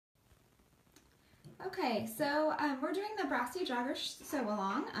Okay, so we're doing the Brassie Joggers sew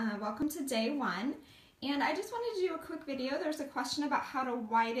along. Welcome to day one. And I just wanted to do a quick video. There's a question about how to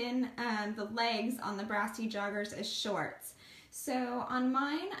widen the legs on the Brassie Joggers as shorts. So on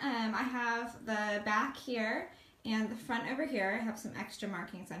mine, I have the back here and the front over here. I have some extra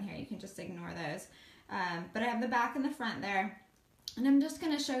markings on here. You can just ignore those. But I have the back and the front there. And I'm just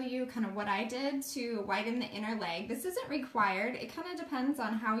going to show you kind of what I did to widen the inner leg. This isn't required. It kind of depends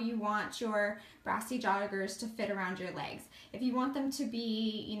on how you want your Brassie Joggers to fit around your legs. If you want them to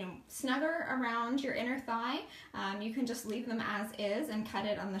be, snugger around your inner thigh, you can just leave them as is and cut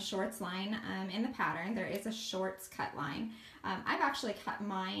it on the shorts line in the pattern. There is a shorts cut line. I've actually cut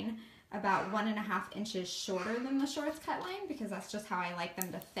mine about 1.5 inches shorter than the shorts cut line because that's just how I like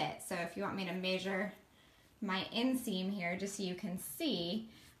them to fit. So if you want me to measure my inseam here, just so you can see,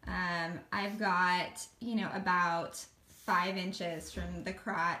 I've got, about 5 inches from the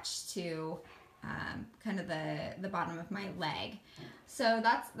crotch to kind of the bottom of my leg. So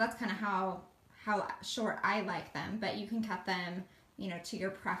that's kind of how short I like them, but you can cut them, to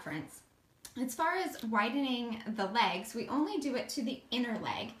your preference. As far as widening the legs, we only do it to the inner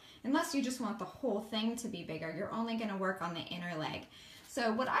leg. Unless you just want the whole thing to be bigger, you're only going to work on the inner leg.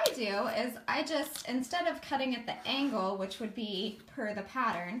 So what I do is I just, instead of cutting at the angle, which would be per the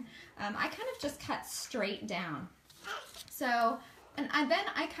pattern, I kind of just cut straight down. So, then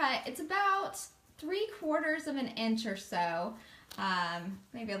I cut, it's about 3/4 of an inch or so,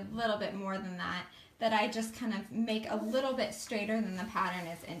 maybe a little bit more than that I just kind of make a little bit straighter than the pattern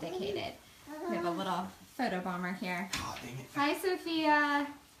is indicated. We have a little photo bomber here. Oh, dang it. Hi, Sophia.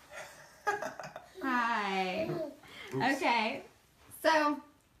 Hi. Okay. So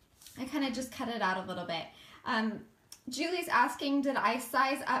I kind of just cut it out a little bit. Julie's asking, did I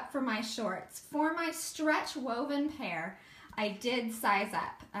size up for my shorts? For my stretch woven pair, I did size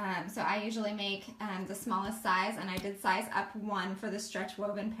up. So I usually make the smallest size, and I did size up 1 for the stretch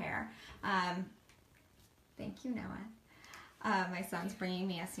woven pair. Thank you, Noah. My son's bringing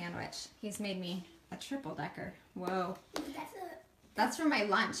me a sandwich. He's made me a triple decker. Whoa. That's for my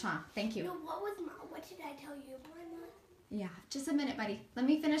lunch, huh? Thank you. No, what did I tell you? Yeah, just a minute, buddy. Let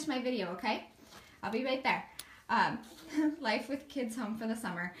me finish my video, okay? I'll be right there. Life with kids home for the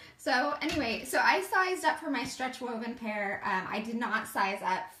summer. So anyway, so I sized up for my stretch woven pair. I did not size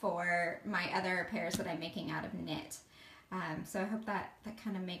up for my other pairs that I'm making out of knit. So I hope that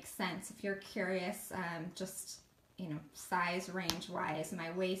kind of makes sense. If you're curious, just, size range wise,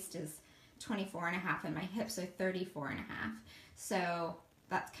 my waist is 24.5 and my hips are 34.5. So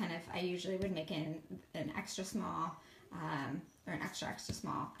that's kind of, I usually would make an extra small, or an extra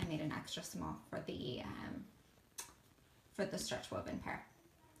small. I made an extra small for the stretch woven pair.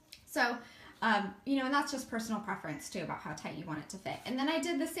 So, and that's just personal preference too about how tight you want it to fit. And then I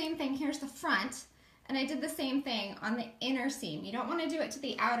did the same thing. Here's the front, and I did the same thing on the inner seam. You don't want to do it to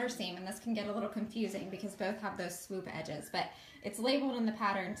the outer seam, and this can get a little confusing because both have those swoop edges, but it's labeled in the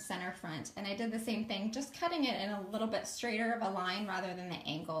pattern center front. And I did the same thing, just cutting it in a little bit straighter of a line rather than the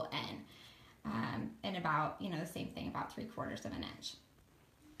angle N. And about, the same thing, about 3/4 of an inch.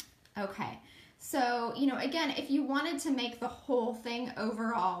 Okay, so, again, if you wanted to make the whole thing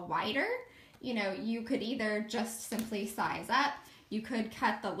overall wider, you could either just simply size up, you could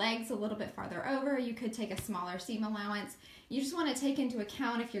cut the legs a little bit farther over, you could take a smaller seam allowance. You just want to take into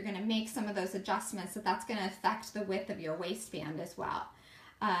account, if you're going to make some of those adjustments, that's going to affect the width of your waistband as well.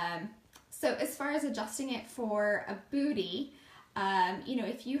 So as far as adjusting it for a booty,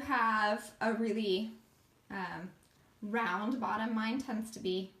 if you have a really round bottom, mine tends to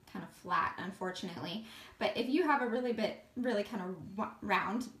be kind of flat, unfortunately, but if you have a really kind of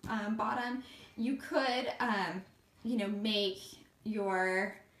round bottom, you could, make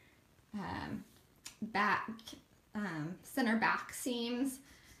your center back seams.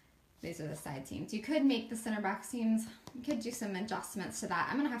 These are the side seams. You could make the center back seams, you could do some adjustments to that.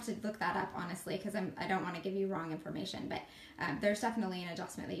 I'm going to have to look that up, honestly, because I don't want to give you wrong information, but there's definitely an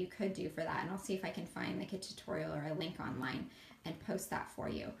adjustment that you could do for that, and I'll see if I can find like a tutorial or a link online and post that for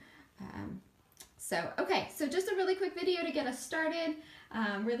you. Okay, so just a really quick video to get us started.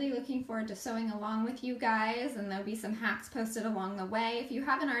 Really looking forward to sewing along with you guys, and there'll be some hacks posted along the way. If you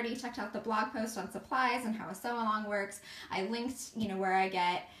haven't already checked out the blog post on supplies and how a sew along works, I linked, where I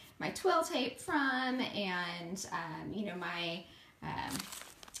get my twill tape from, and my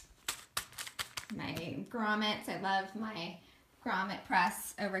grommets. I love my grommet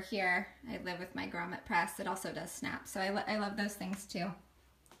press over here. I live with my grommet press. It also does snap, so I love those things too.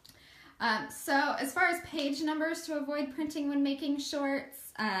 So as far as page numbers to avoid printing when making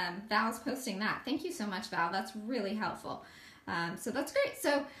shorts, Val's posting that. Thank you so much, Val. That's really helpful. So that's great.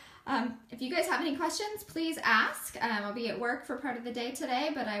 So If you guys have any questions, please ask. I'll be at work for part of the day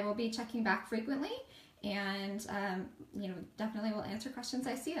today, but I will be checking back frequently, and definitely will answer questions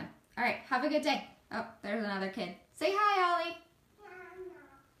I see them. All right, have a good day. Oh, there's another kid. Say hi, Ollie.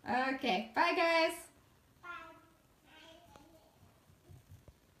 Okay, bye guys.